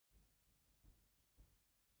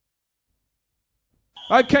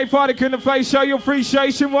Okay, party crew in the place, show your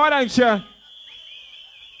appreciation, why don't you?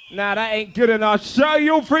 Nah, that ain't good enough. Show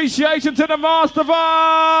your appreciation to the Master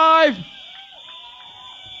Vibe!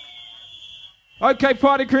 Okay,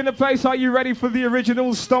 party crew in the place, are you ready for the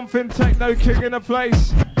original stomping techno king in the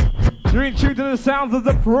place? You're in tune to the sounds of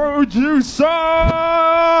the producer!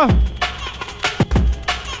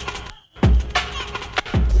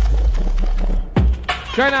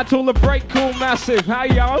 Going out to all the break cool massive. How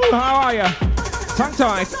are ya? Tongue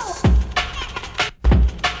tied.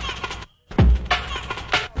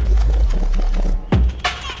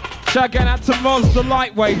 Shout going out to Moz the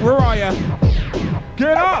lightweight. Where are ya?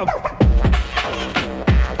 Get up!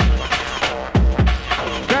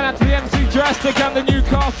 Going out to the MC Drastic and the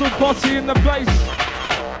Newcastle posse in the place.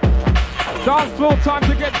 Dance floor time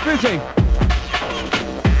to get busy.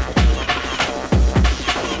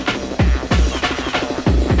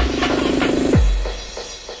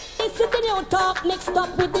 Talk mixed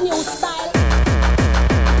up with the new style.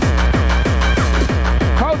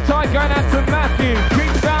 Hold tight, going out to Matthew.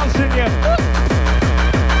 Keep bouncing you.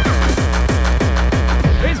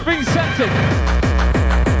 It's been scented.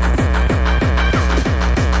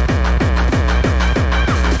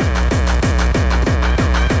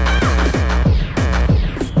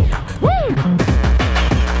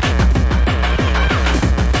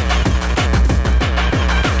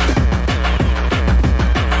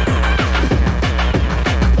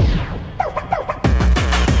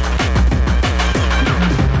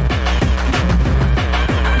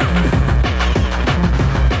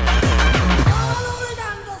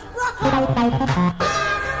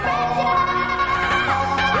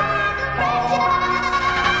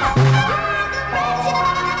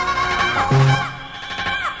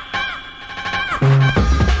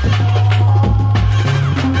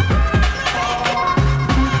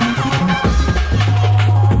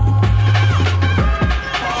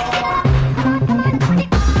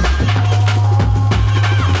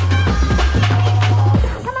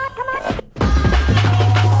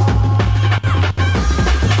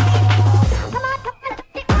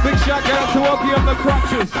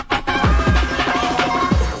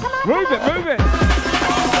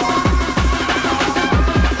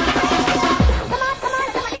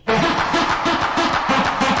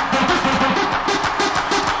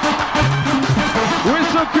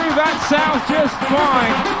 Sounds just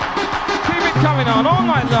fine. Keep it coming on all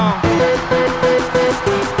night long.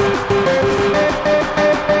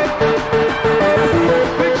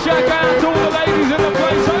 Big shout out to all the ladies in the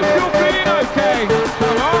place. Hope you're feeling okay.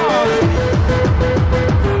 Come on.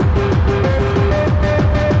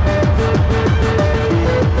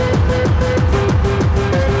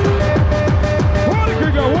 Party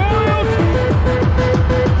could go wild.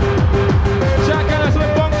 Shout out to the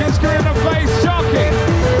bunkers crew in the place. Shocking.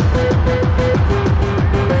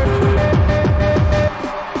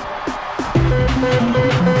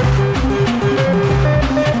 Thank you.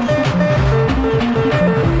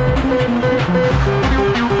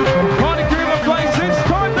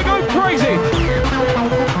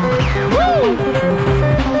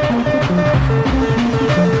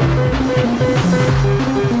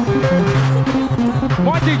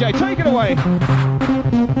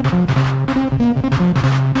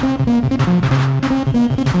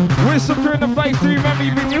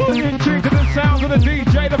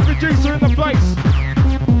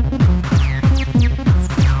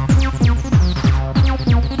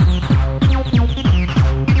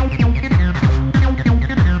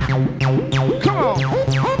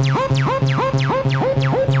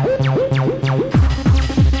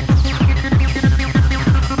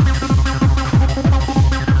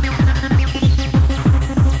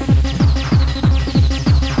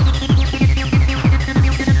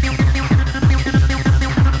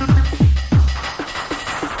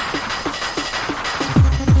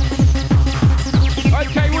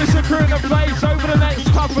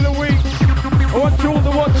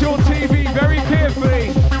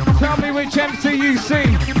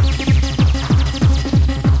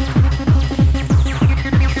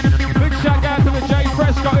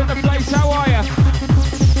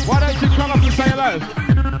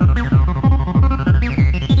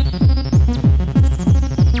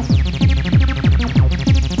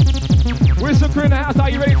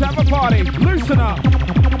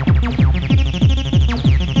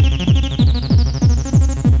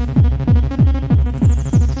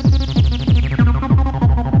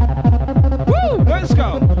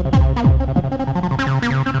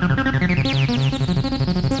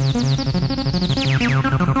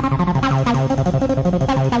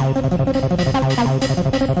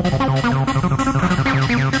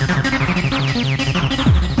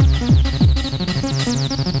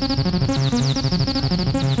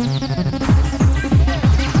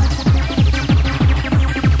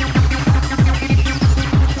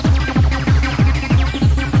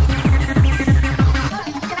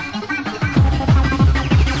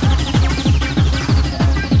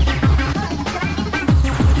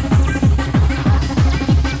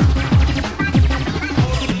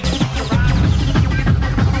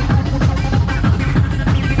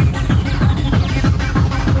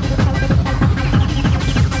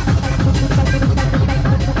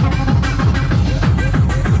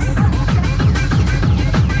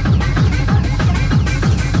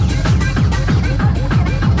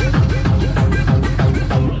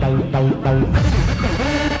 Shout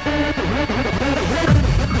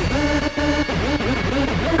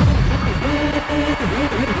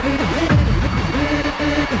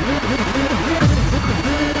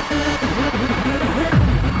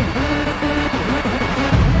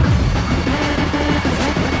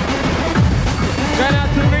out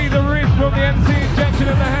to Lee the Ridge from the MC Injection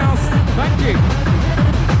in the house. Thank you.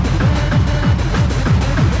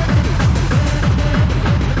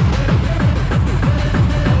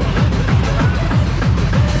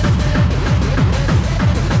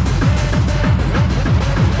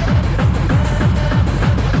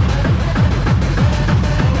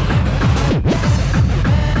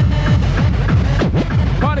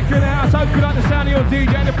 Monica in the house, hope you like the sound of your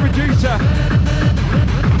DJ and the producer.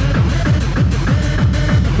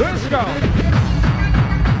 Let's go.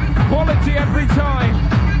 Quality every time.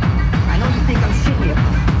 I know you think I'm shitty,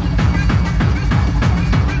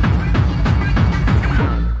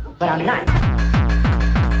 but I'm not.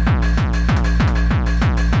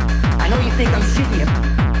 I know you think I'm shitty.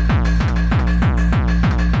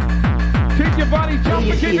 Keep your body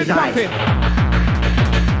jumping, keep it jumping.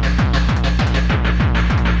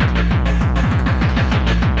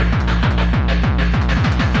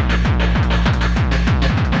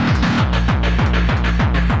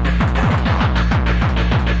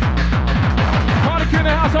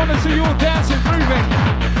 I want to see you all dancing, moving.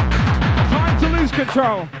 Time to lose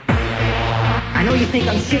control. I know you think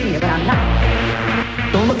I'm shitting you, but I'm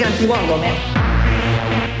not. Don't look at him too long, though, man.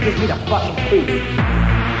 Gives me the fucking creep.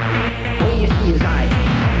 When you see his eyes.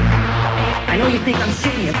 I know you think I'm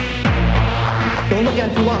shitting you. Don't look at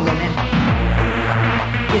him too long, though, man.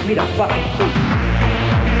 Gives me the fucking creep.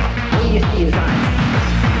 When you see his eyes.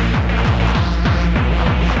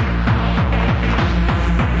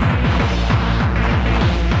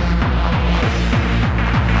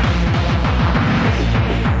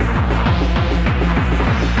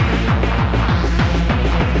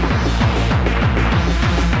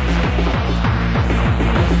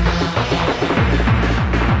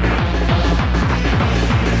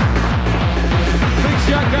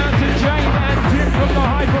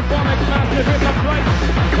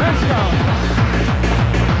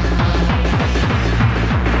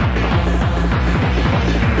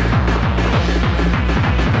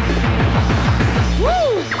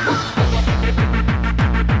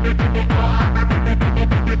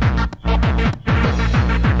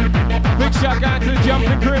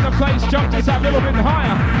 Jump this up a little bit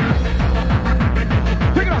higher.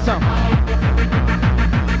 Pick it up some.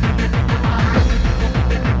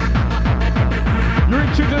 You're in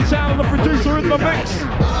tune to the sound of the producer in the mix.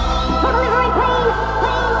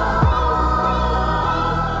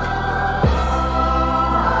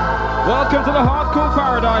 Welcome to the hardcore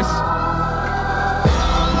paradise.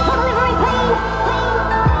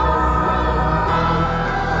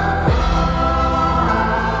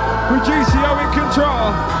 Producio in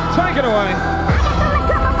control. Take it away.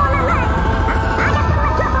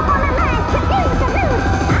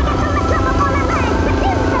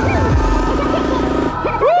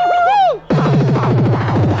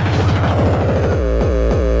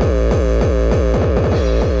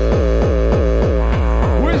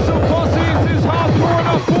 Whistle Posse, is this hardcore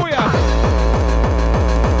enough for ya?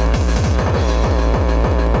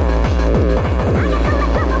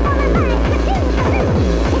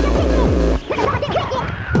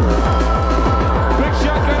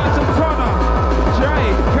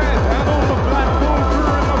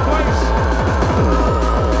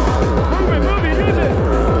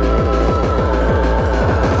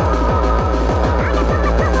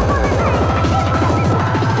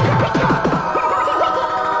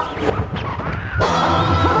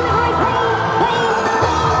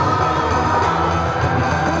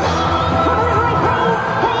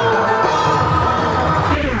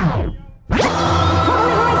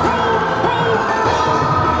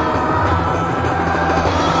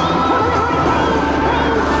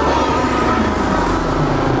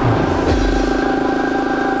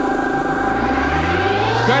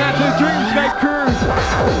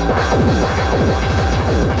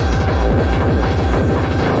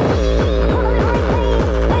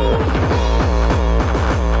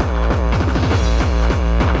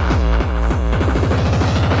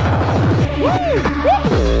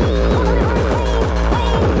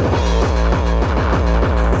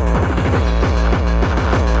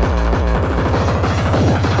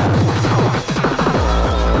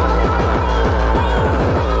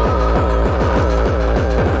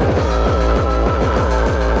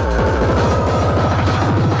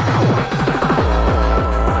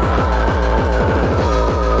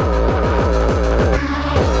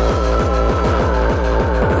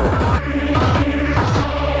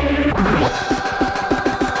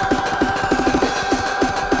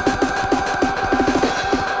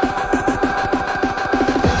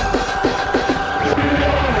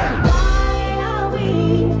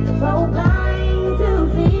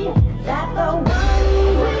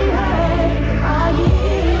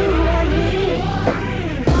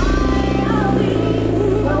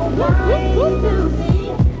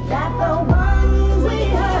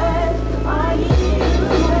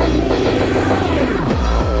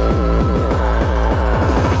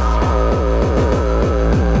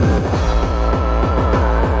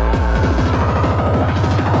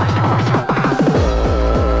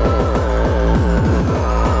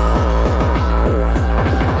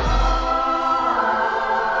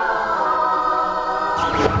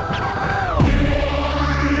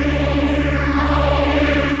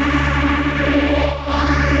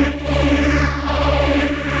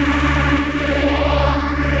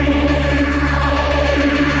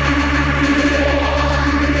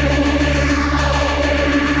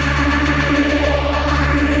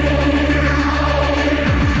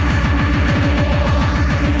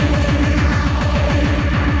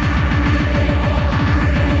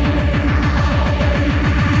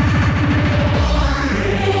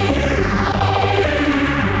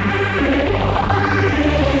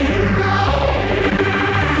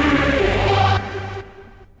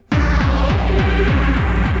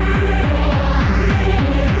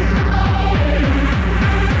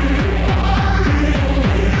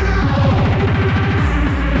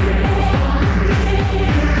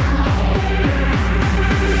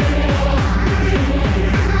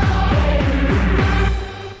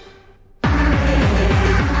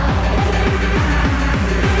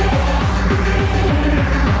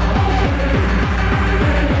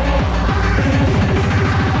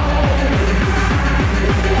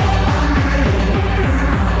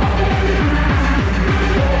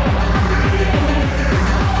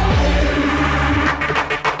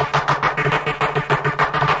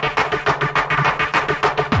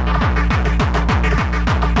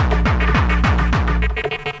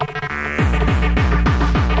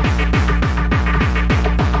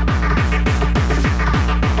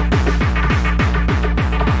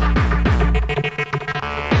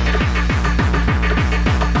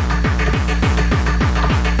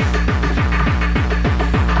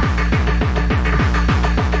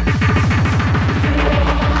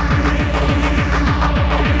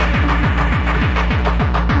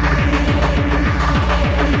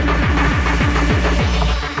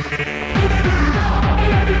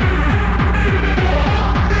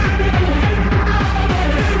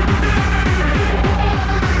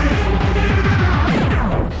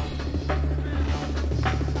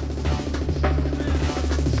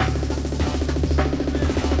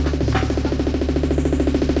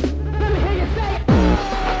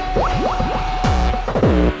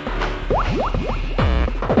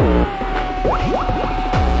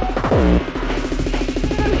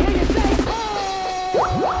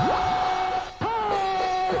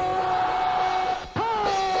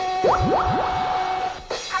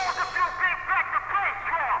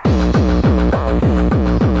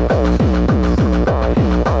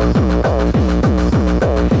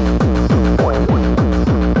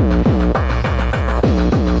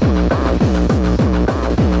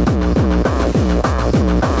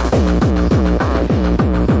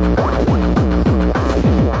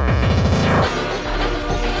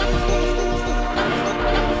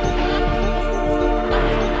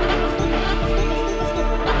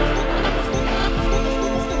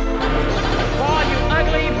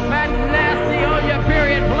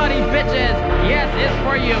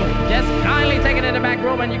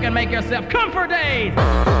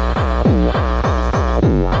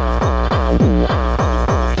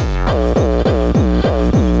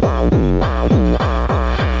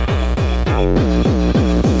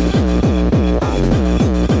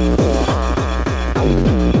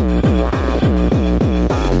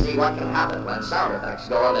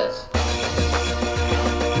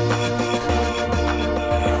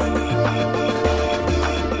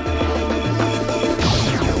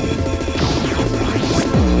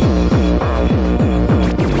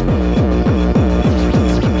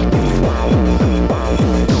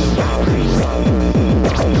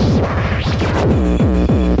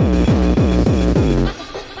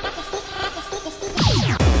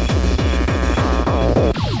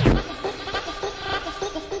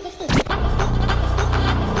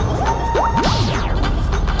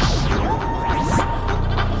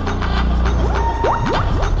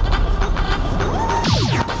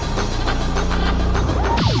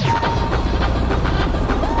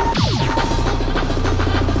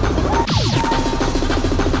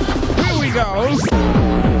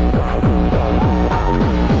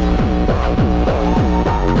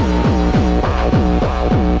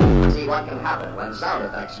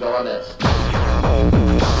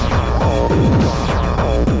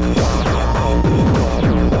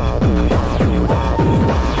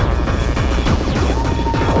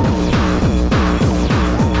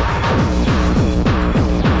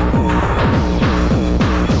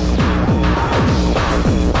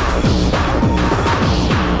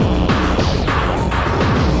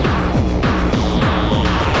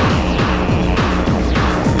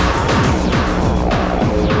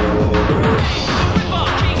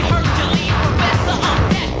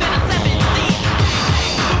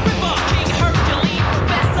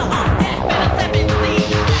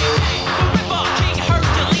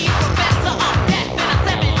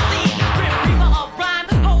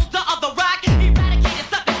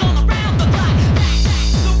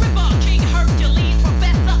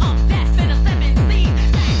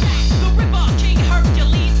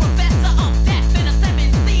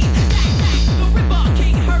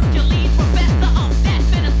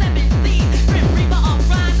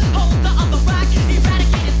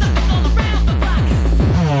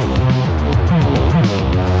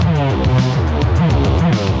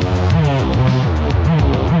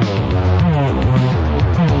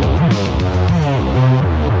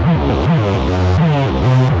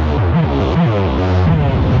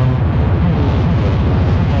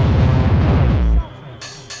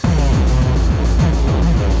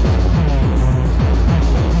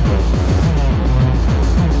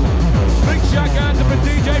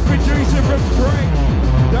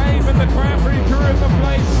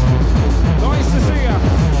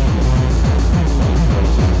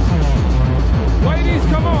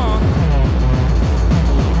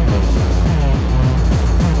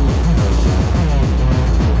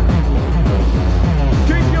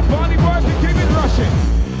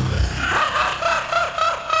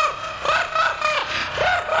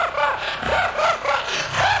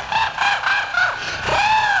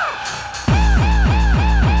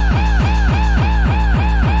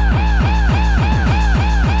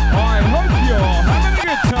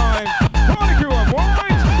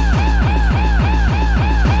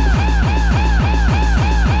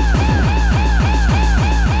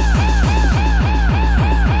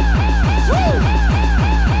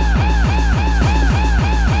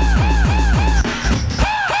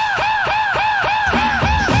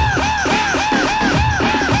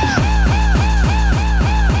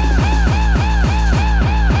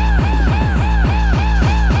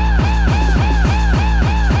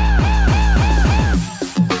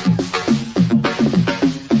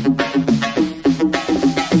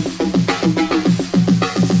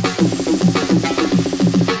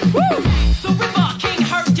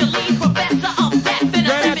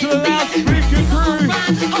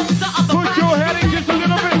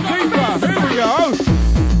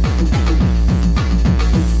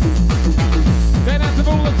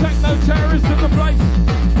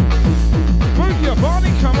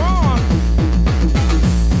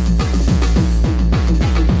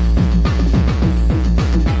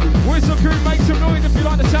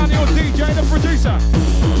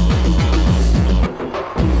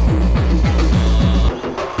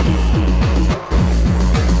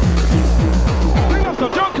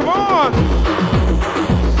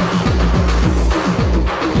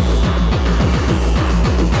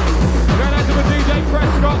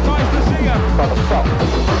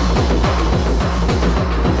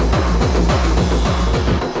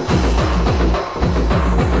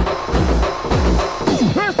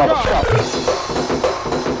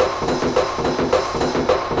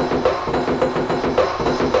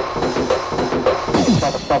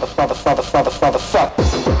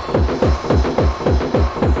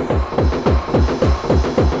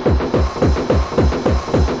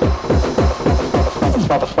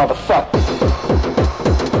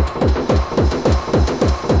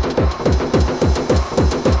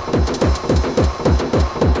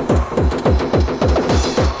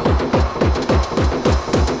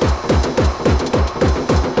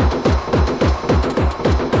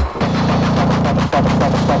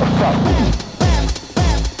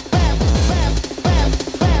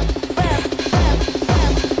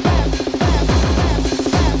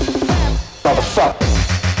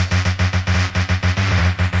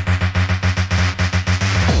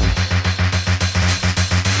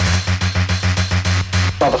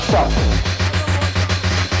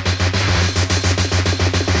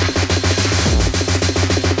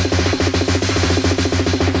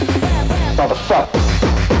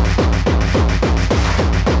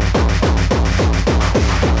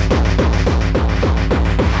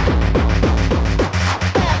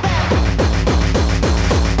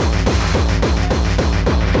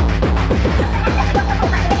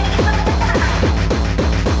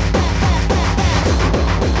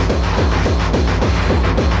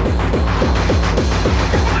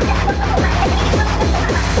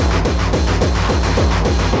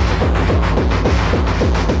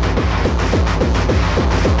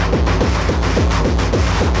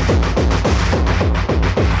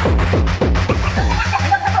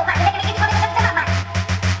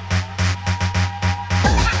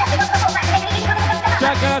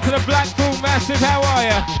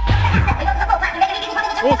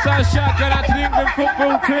 Also, shout out to the England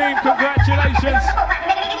football team. Congratulations.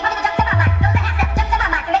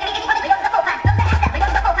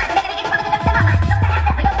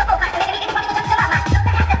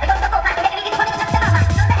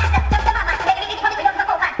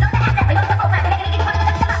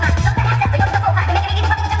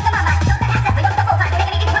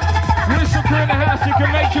 Whistle crew in the house, you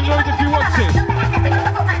can make some noise if you want to.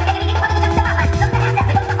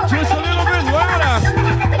 Just a little bit louder.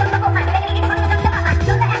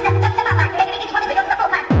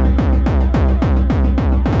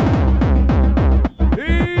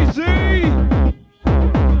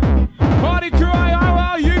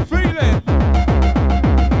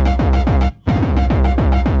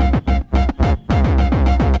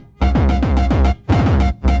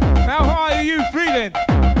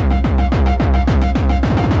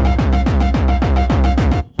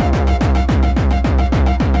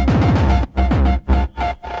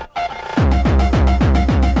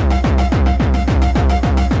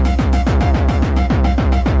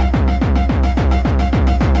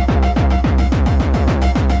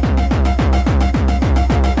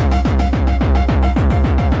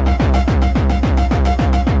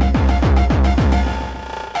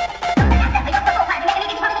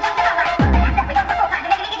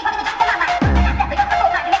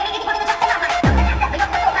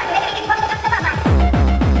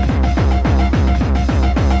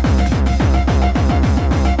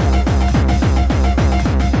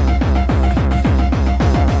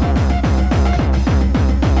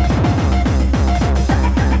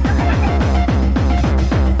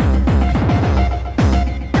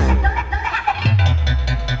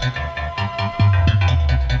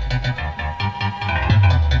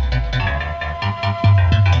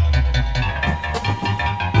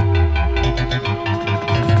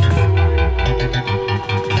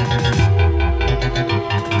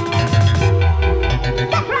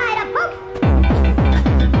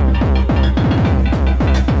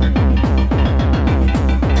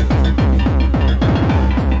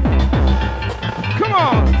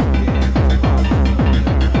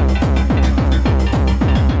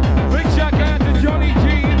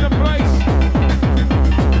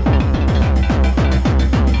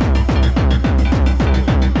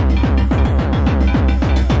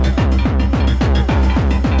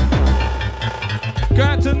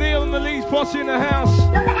 In the house.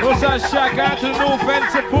 Also shout out to the North End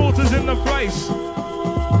supporters in the place.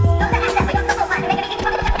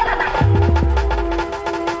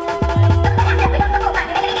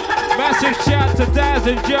 Massive shout to Daz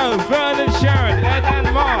and Joe, Vernon, Sharon, Ed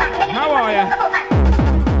and Mark. How are you?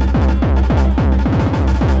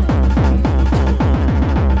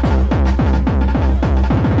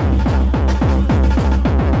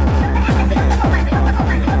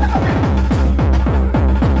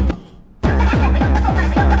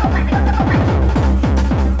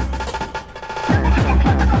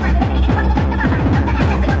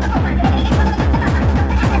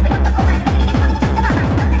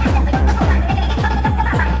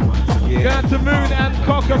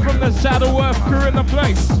 From the Saddle Saddleworth crew in the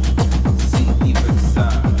place.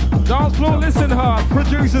 Dance floor, listen hard.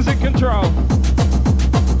 Producers in control.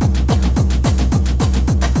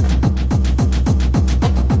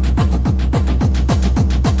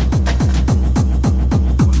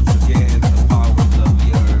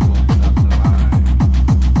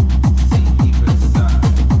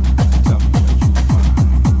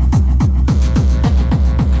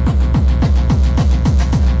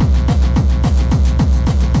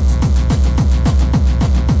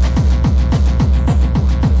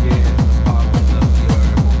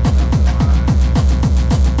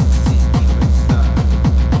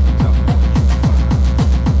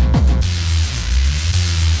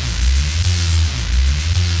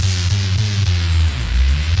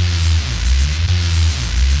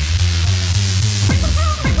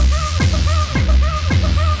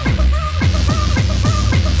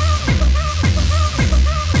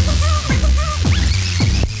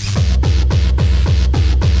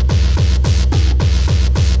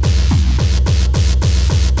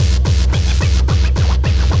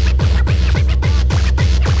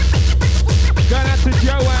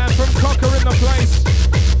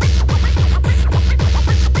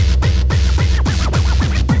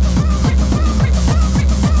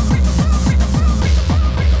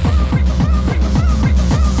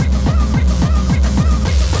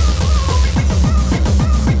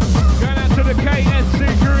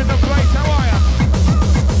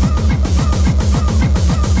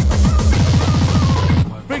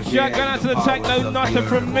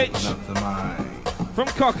 From Mitch, from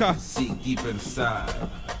Cocker. Seek deep inside,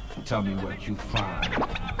 tell me what you find.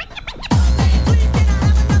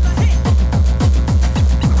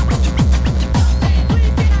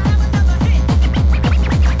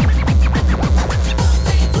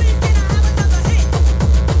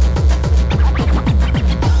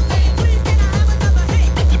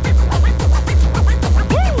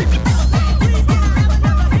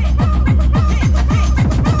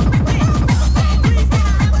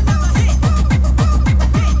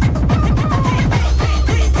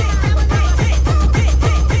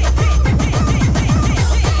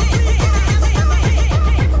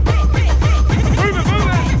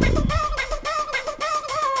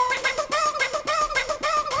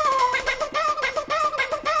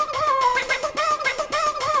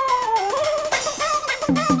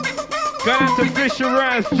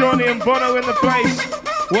 Johnny and Bono in the place.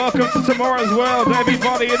 Welcome to tomorrow's world,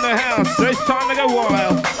 everybody in the house. It's time to go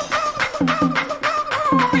wild.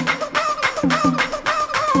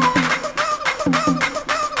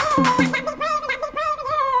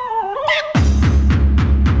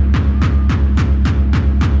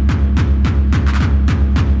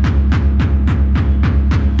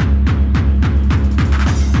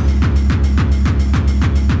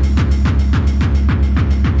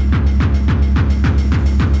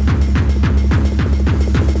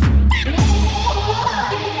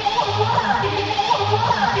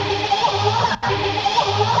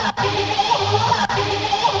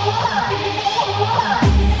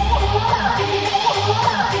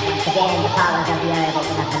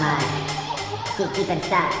 Deep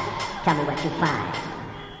inside, tell me what you find.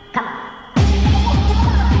 Come on.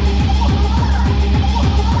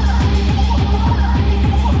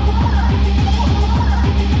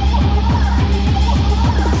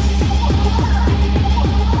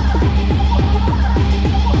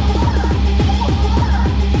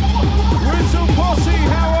 Whistle Posse,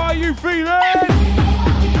 how are you feeling?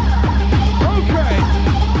 Okay.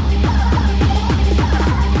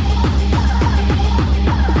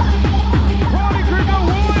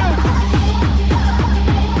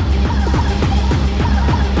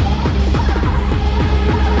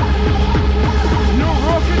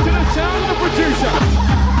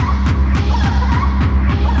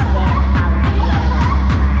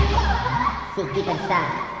 Seek deep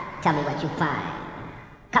inside, tell me what you find.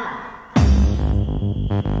 Come on.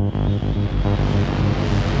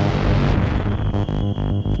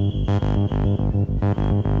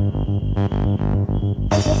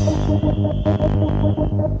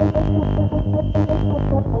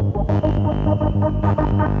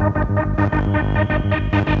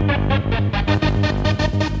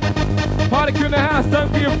 Party crew in the house,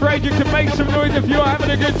 don't be afraid, you can make some noise if you're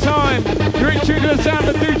having a good time. You're in tune to the sound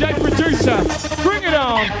of DJ Producer. Bring it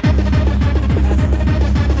on!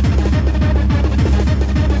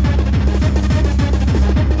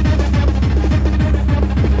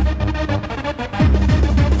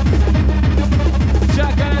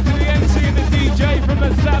 Shout out to the MC and the DJ from the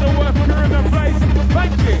Saddleworth crew in the place.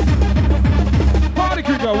 Thank you. Party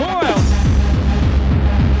crew go wild.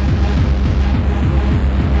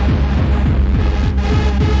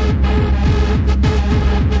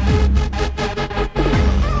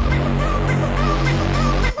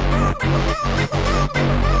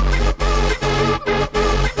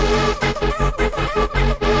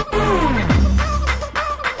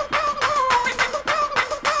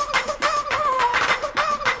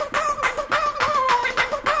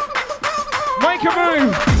 make a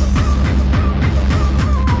move.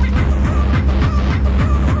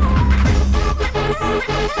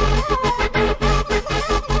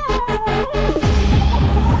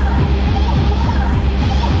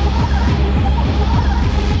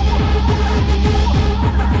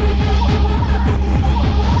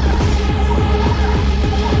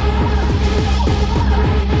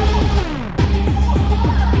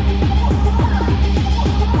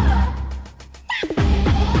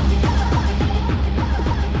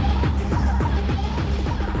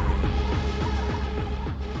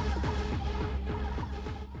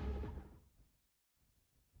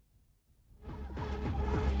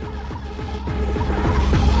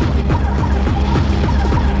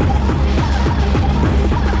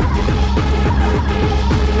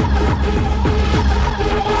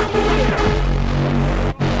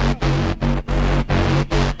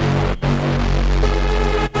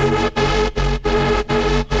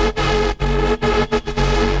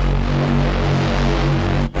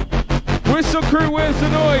 Whistle crew, where's the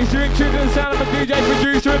noise? You're in tune to the sound of the DJ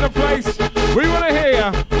producer in the place. We want to hear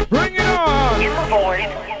you. Bring it on. In the void.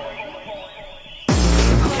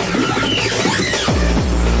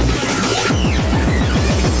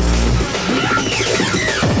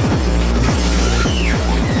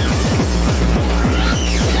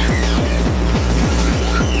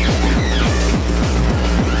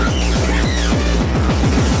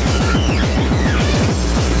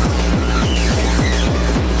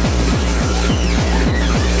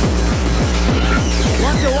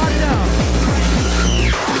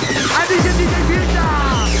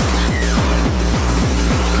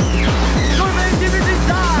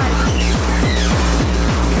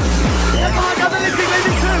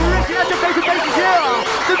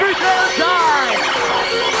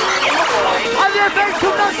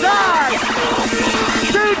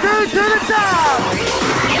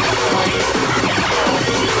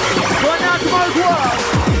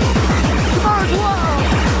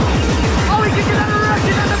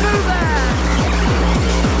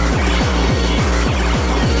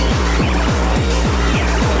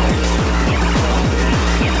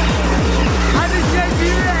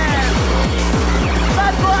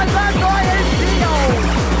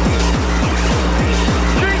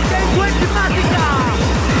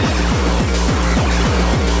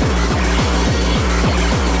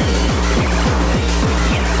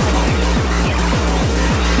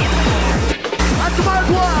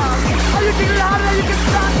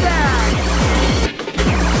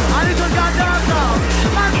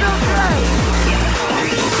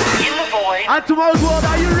 And tomorrow's world,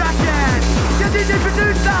 are you reckon? Get DJ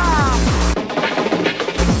producer!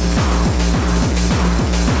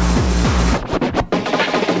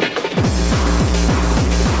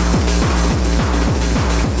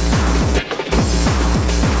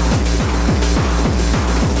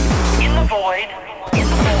 In the void.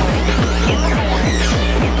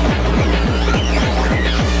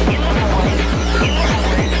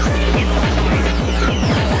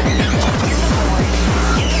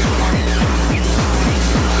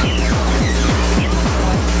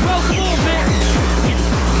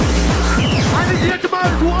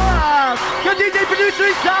 Your DJ producer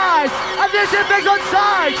inside, and this FX on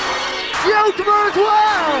side. Yo, tomorrow's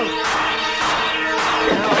world.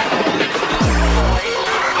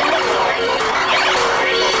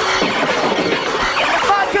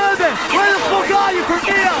 Mark Urban, where the fuck are you from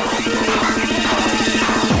here?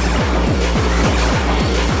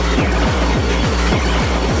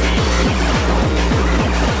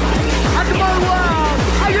 And tomorrow's world,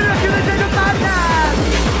 are you looking to take a madness?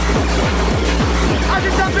 I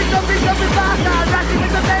just jumping faster, racking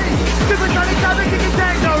with the bass. Supersonic sound making a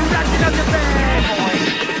tango, racking up the band.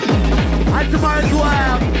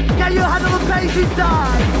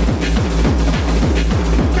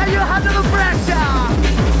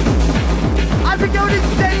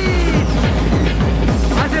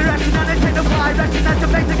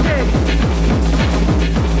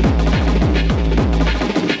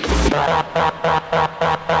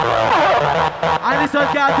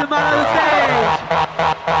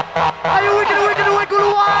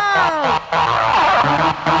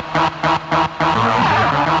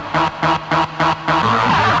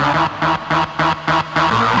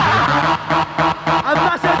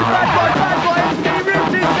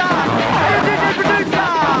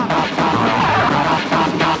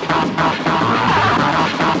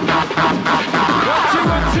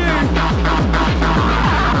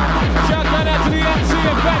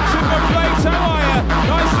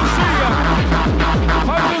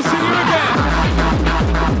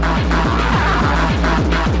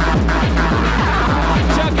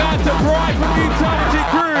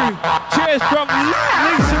 prayers from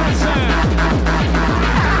Lisa and Sam.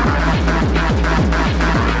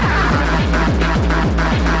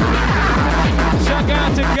 Shout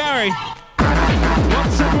out to Gary.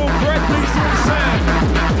 Want some more bread, Lisa and Sam?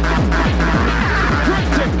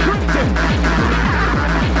 Cryptic.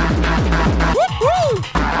 Woo-hoo!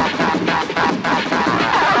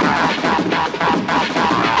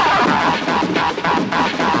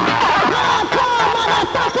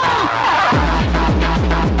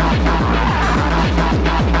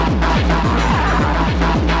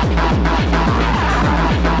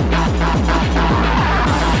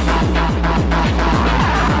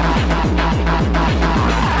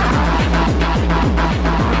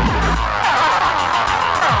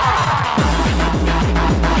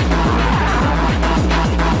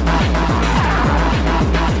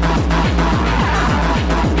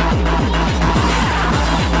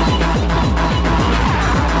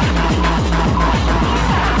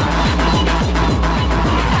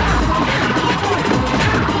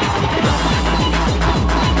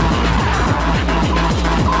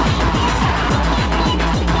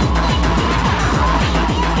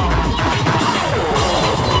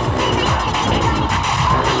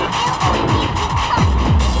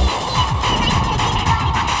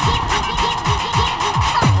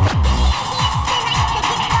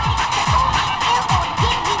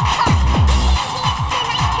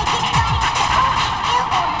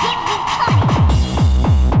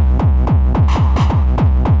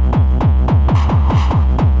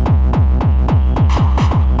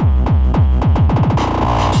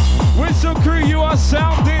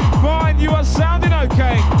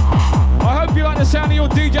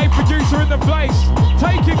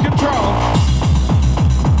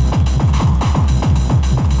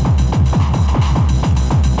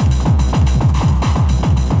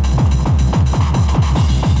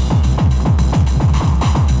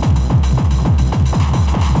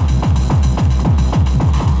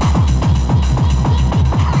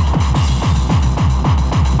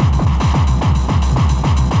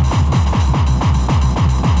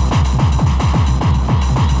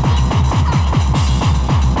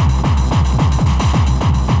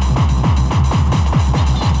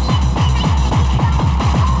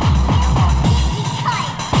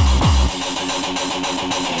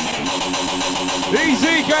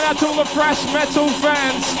 To all the thrash metal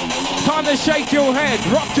fans, time to shake your head,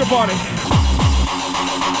 rock your body.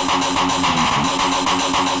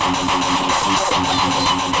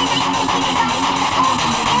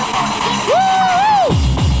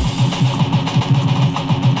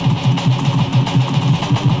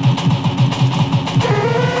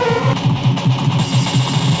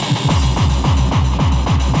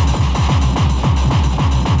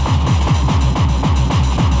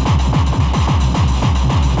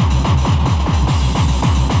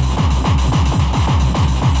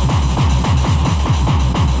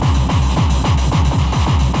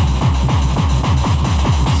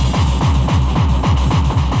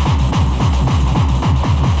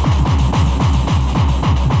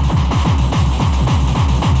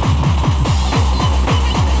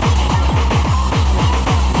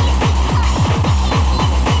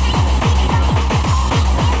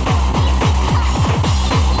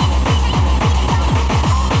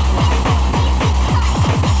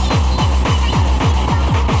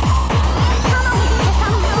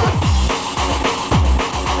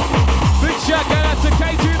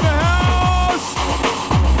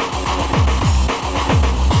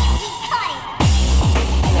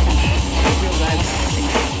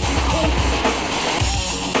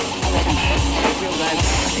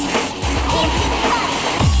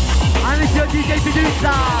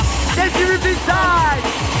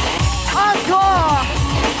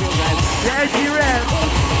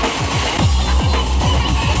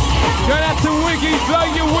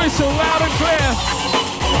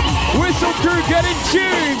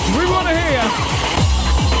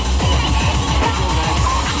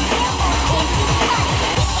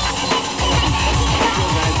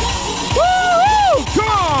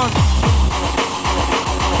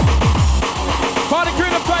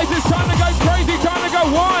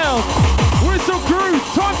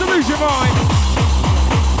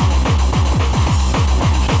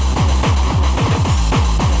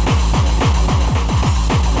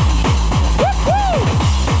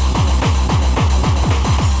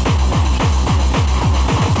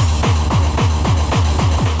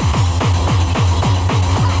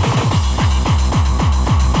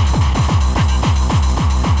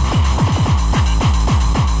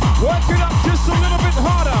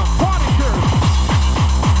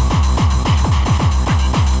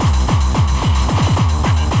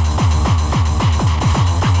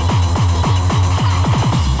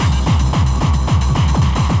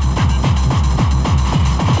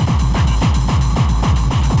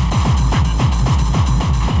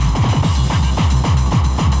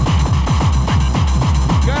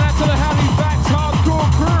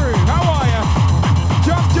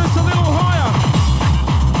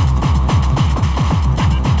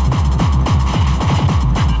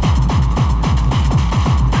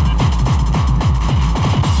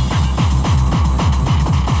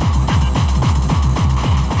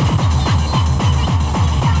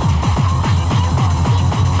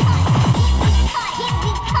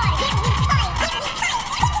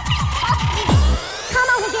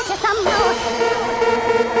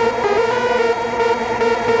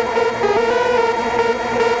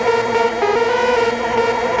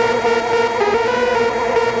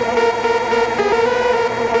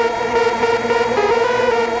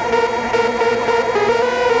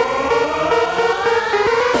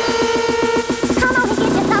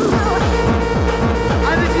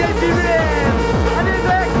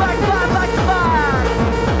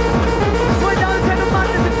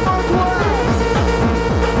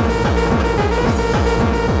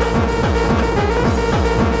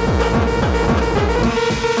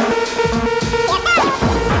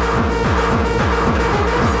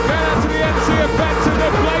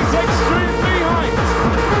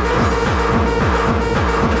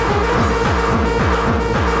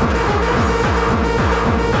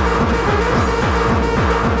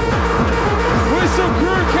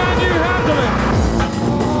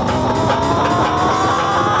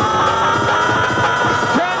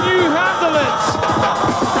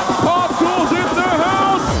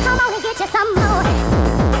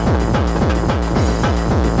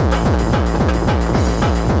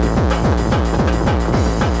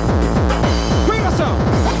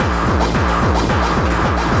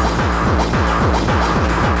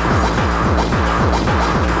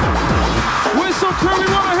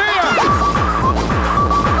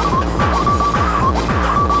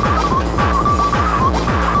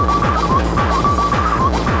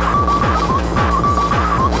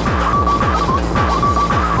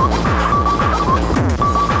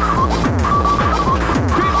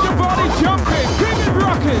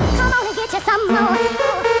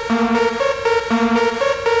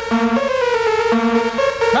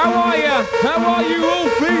 are you all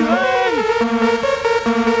feeling?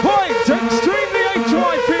 Point extremely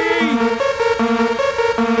HYPE.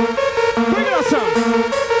 Bring it us up.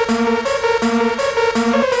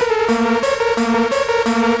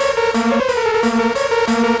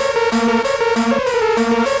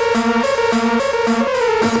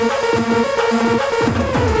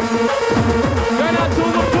 Going out to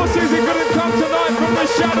all the pussies who couldn't come tonight from the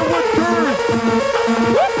Shadowwood crew.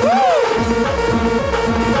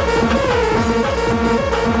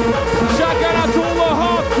 Shout out to all the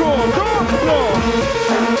hardcore, dance floor.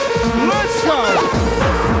 Let's go.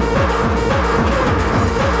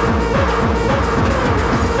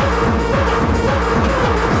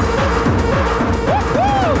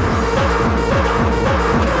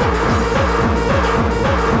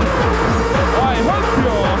 I hope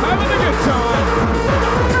you're having a good time.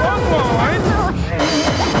 Alright.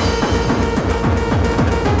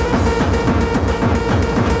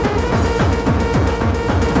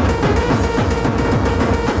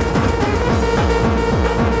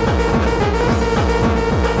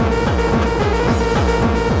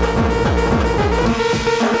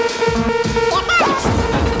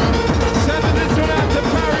 Sending this one out to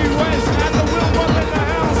Barry West and the Will One in the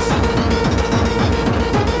house.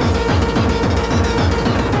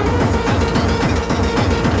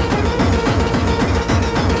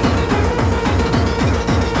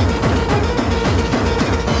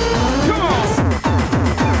 Come on.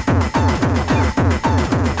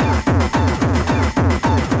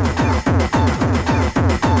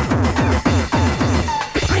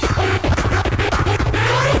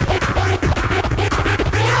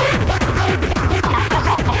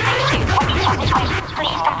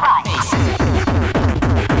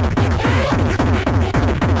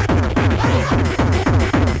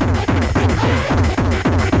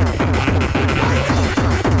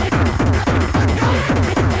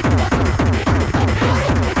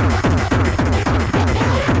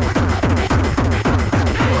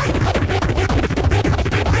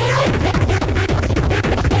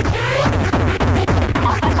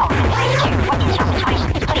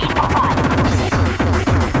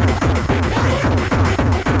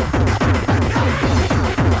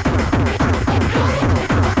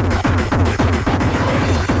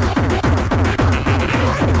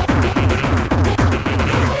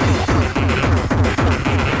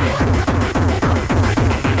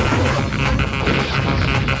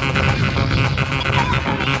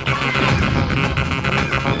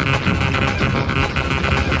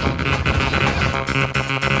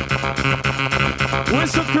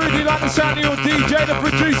 Whistle crew, do you like the sound of your DJ, the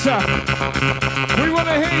producer? We want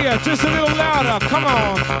to hear you, just a little louder, come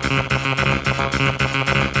on.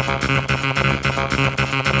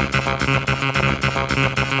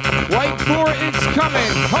 Wait for it, it's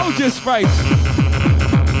coming. Hold your space.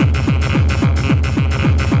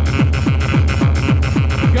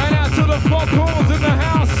 Going out to the foghorns in the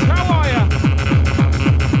house, how are ya?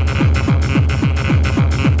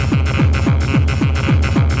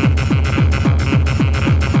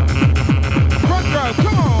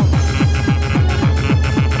 Come on!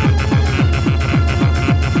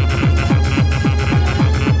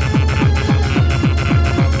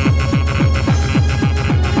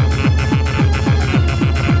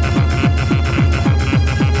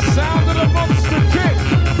 Sound of the monster kick!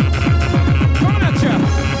 Coming at ya!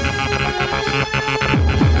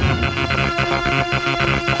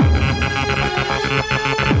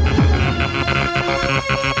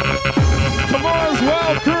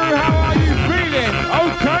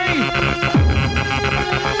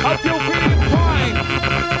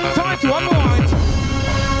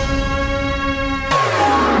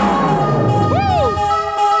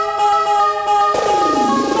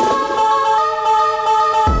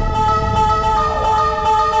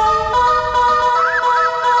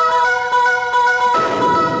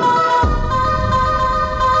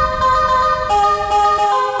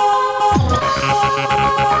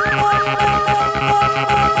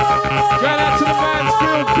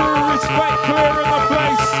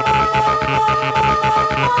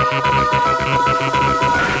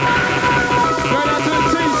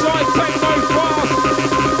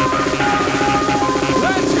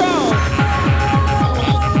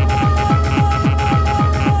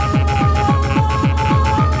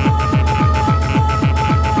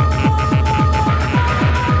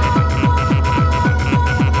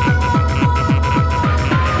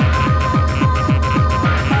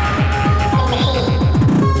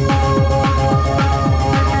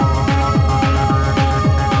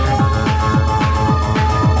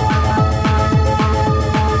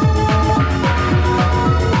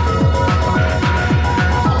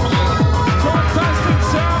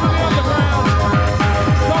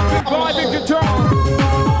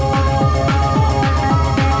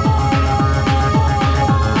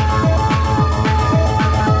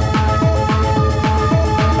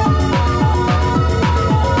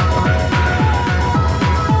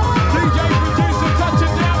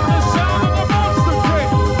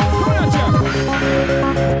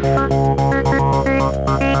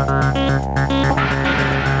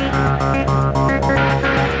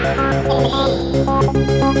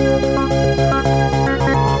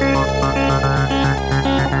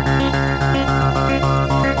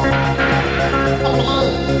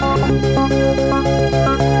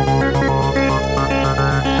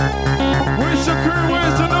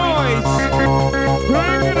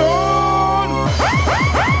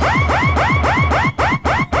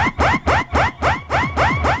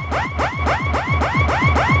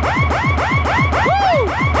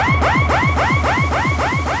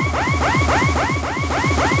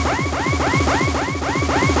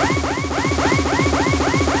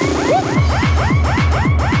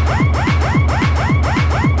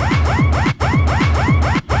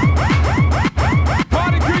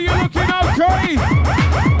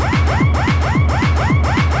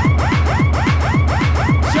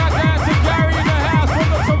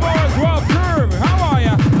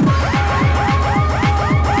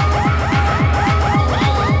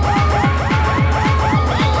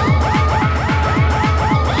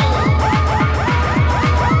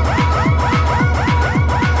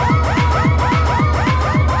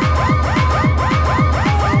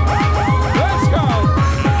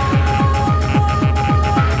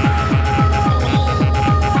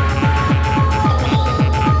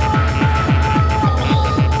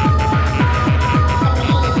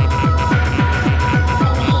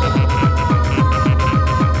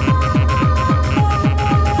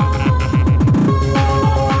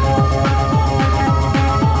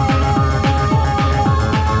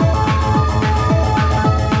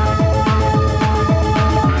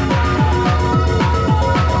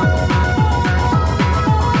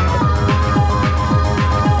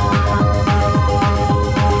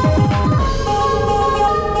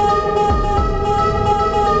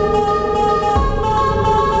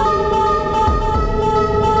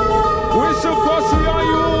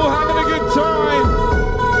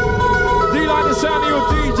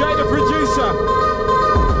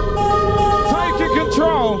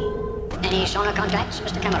 Any stronger contacts,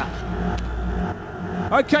 Mr. Camera?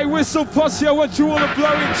 Okay, Whistle Posse, I want you all to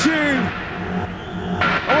blow in tune.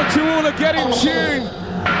 I want you all to get in tune.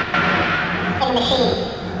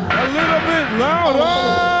 A little bit louder.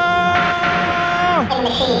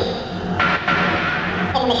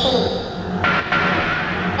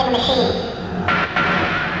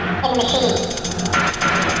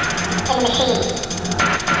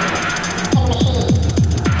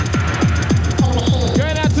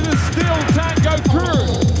 Going out to the Steel Tango crew.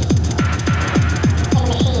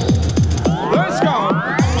 Let's go.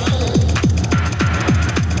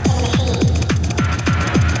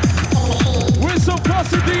 Whistle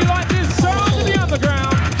Posse, do you like this sound in the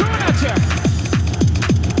underground? Coming at you.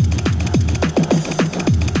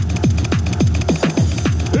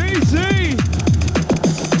 Easy.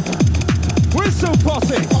 Whistle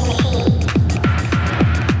Posse.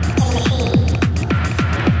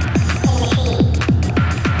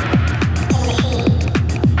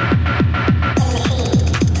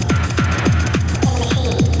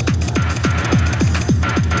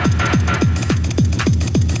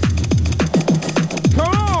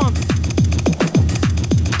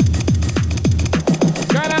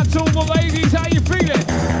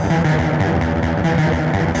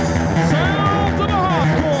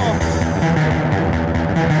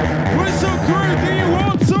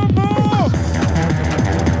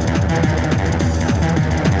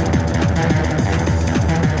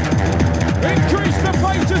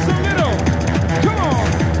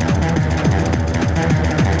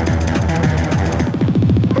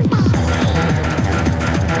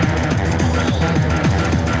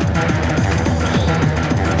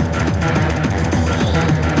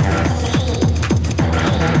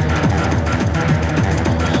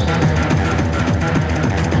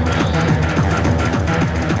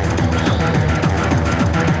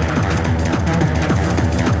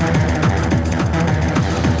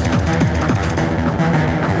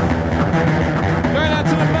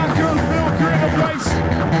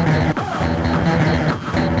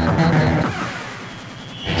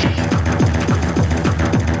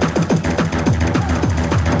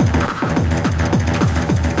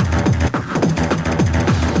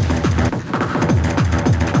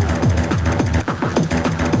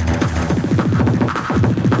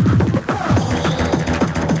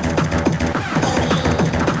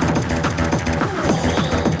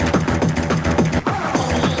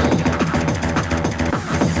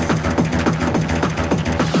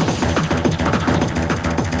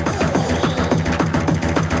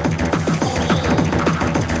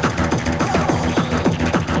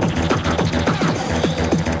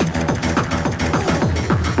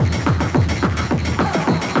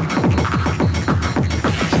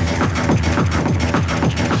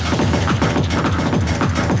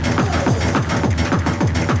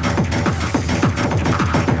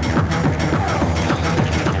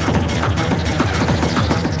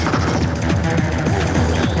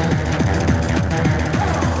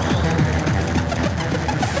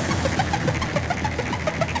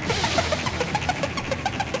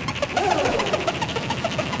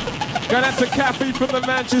 Going out to Kathy from the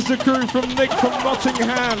Manchester crew, from Nick from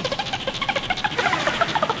Nottingham.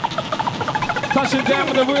 Touching down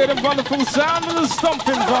with the weird and wonderful sound and the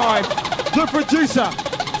stomping vibe. The producer.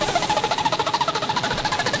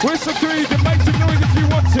 Whistle crew, you can make some noise if you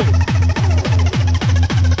want to.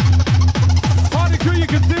 Party crew, you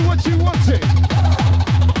can do what you want to.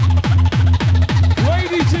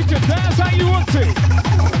 Ladies, you can dance how you want to.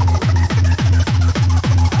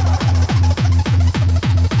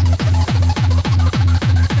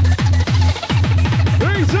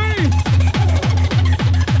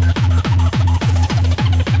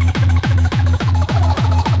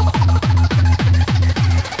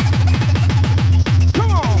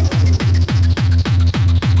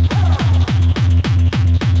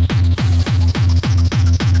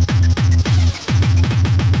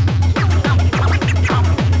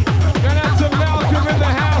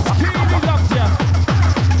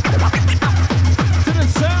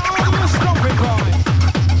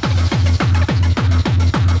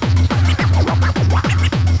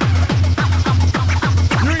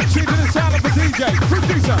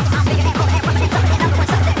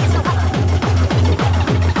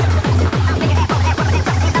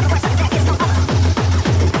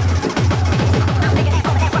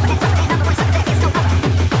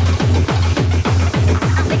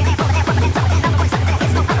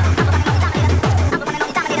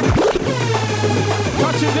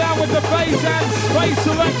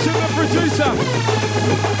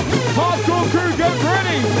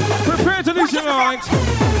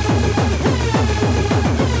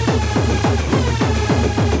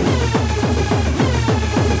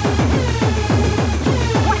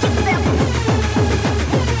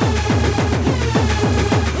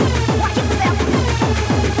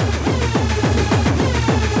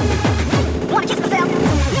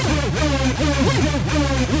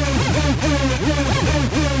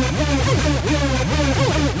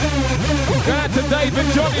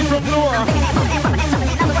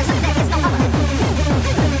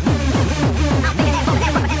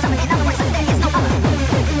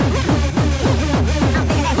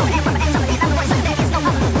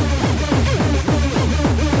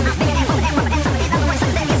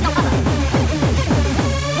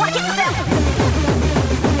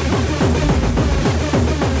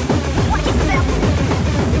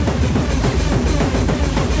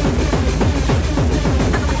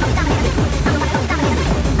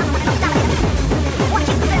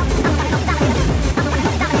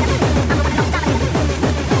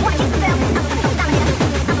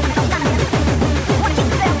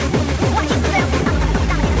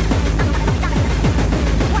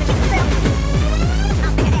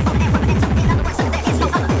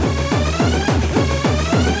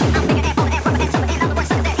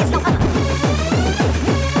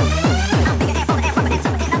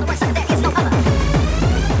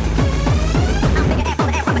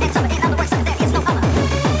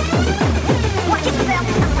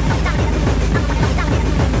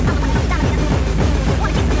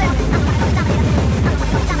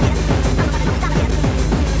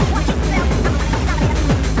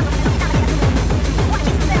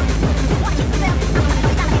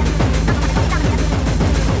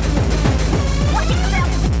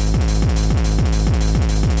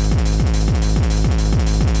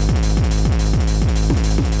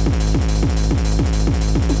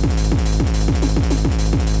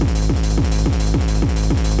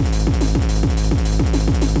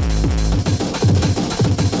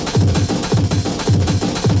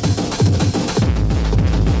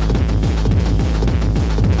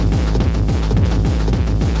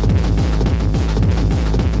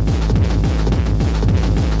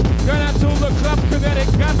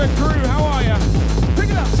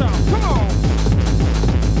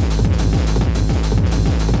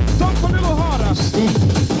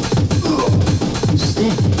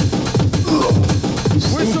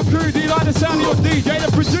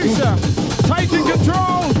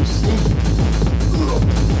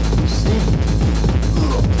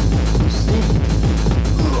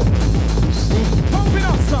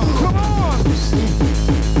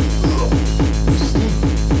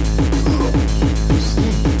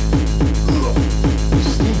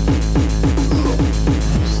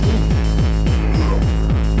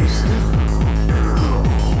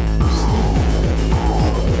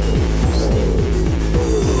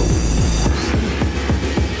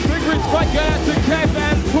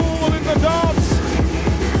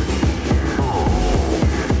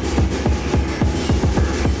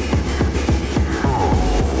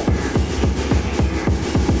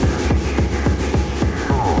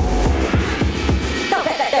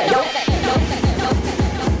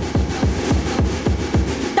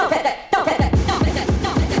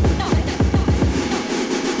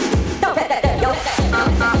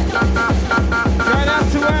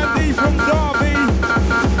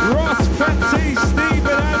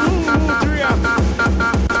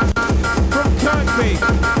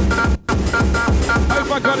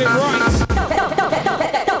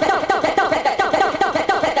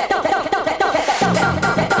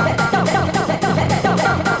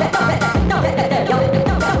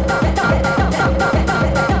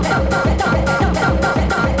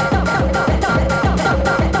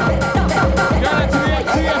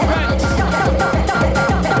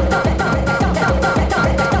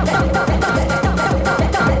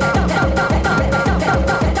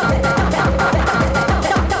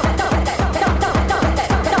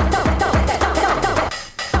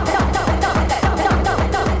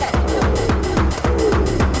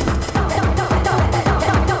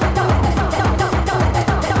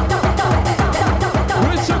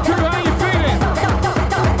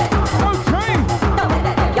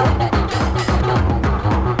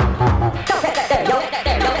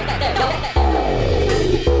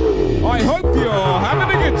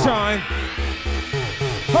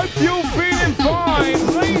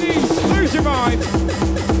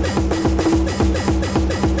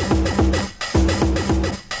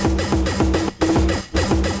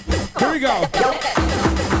 Here we go.